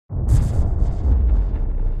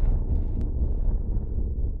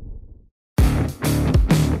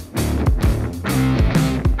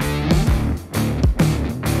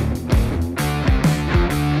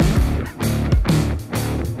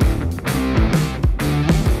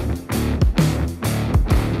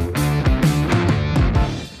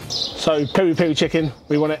So peri peri chicken,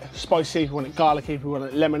 we want it spicy, we want it garlicky, we want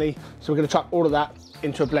it lemony. So we're going to chuck all of that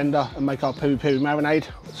into a blender and make our peri peri marinade.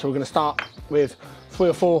 So we're going to start with 3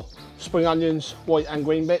 or 4 spring onions, white and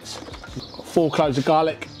green bits, 4 cloves of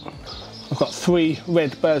garlic. I've got 3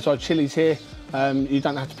 red bird's eye chilies here. You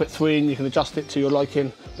don't have to put 3 in, you can adjust it to your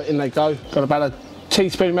liking, but in they go. Got about a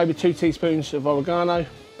teaspoon, maybe 2 teaspoons of oregano.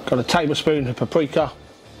 Got a tablespoon of paprika,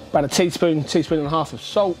 about a teaspoon and a half of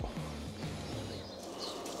salt.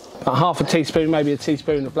 About half a teaspoon, maybe a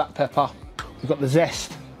teaspoon of black pepper. We've got the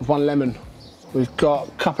zest of 1 lemon. We've got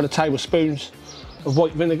a couple of tablespoons of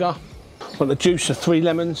white vinegar. We've got the juice of 3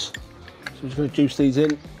 lemons. So I'm just going to juice these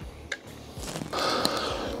in.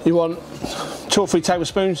 You want 2 or 3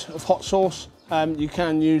 tablespoons of hot sauce. You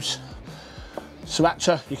can use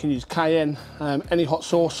sriracha, you can use cayenne, any hot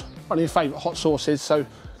sauce, one of your favourite hot sauces. So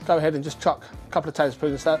go ahead and just chuck a couple of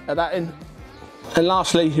tablespoons of that in. And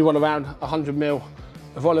lastly, you want around 100 ml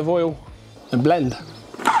of olive oil and blend.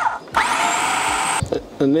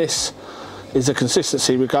 And this is the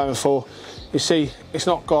consistency we're going for. You see, it's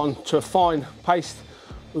not gone to a fine paste.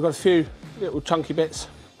 We've got a few little chunky bits.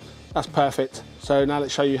 That's perfect. So now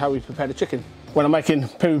let's show you how we prepare the chicken. When I'm making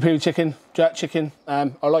peri peri chicken, jerk chicken,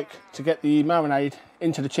 I like to get the marinade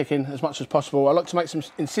into the chicken as much as possible. I like to make some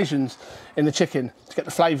incisions in the chicken to get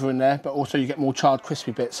the flavour in there, but also you get more charred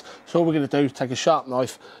crispy bits. So all we're going to do is take a sharp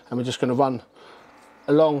knife and we're just going to run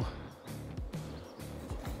along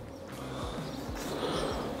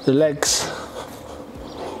the legs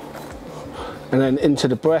and then into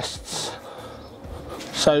the breasts.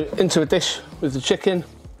 So into a dish with the chicken.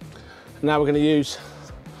 And now we're going to use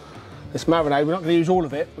this marinade. We're not going to use all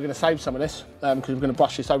of it, we're going to save some of this because we're going to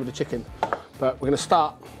brush this over the chicken. But we're going to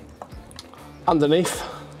start underneath.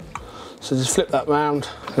 So just flip that round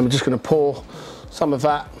and we're just going to pour some of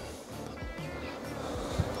that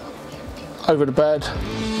over the bird.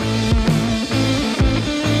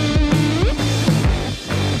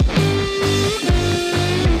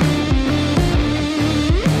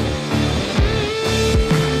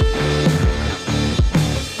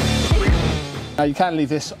 Now you can leave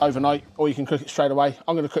this overnight or you can cook it straight away.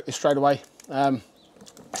 I'm going to cook this straight away.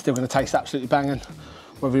 Still going to taste absolutely banging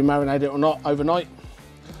whether you marinate it or not overnight.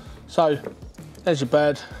 So there's your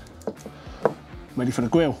bird ready for the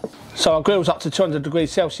grill. So our grill's up to 200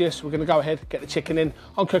 degrees Celsius. We're going to go ahead, get the chicken in.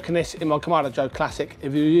 I'm cooking this in my Kamado Joe Classic.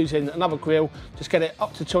 If you're using another grill, just get it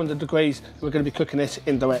up to 200 degrees. We're going to be cooking this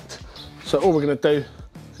indirect. So all we're going to do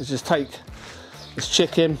is just take this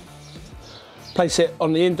chicken, place it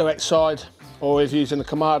on the indirect side, or if you're using a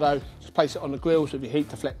Kamado, just place it on the grills with your heat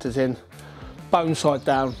deflectors in, bone side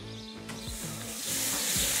down.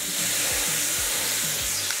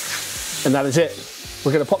 And that is it.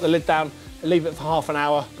 We're going to pop the lid down and leave it for half an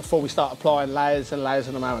hour before we start applying layers and layers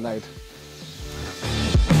of the marinade.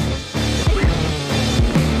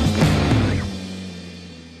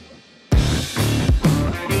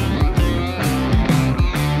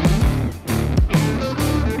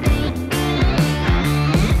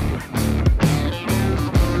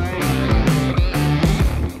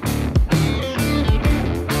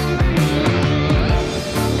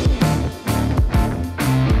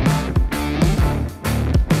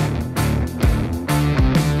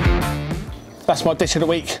 That's my dish of the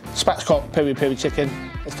week, Spatchcock Peri Peri chicken.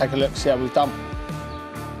 Let's take a look, see how we've done.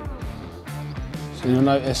 So you'll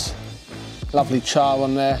notice, lovely char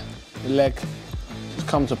on there. The leg just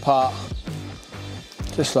comes apart,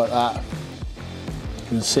 just like that. You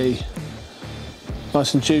can see,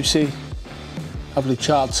 nice and juicy, lovely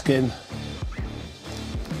charred skin.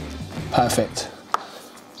 Perfect.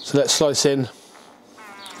 So let's slice in,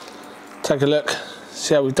 take a look,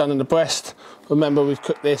 see how we've done in the breast. Remember, we've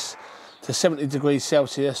cooked this to 70 degrees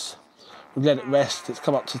Celsius. We've let it rest. It's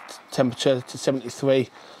come up to temperature to 73.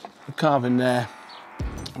 We'll carve in there.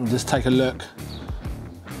 We'll just take a look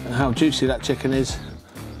at how juicy that chicken is.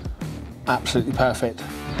 Absolutely perfect.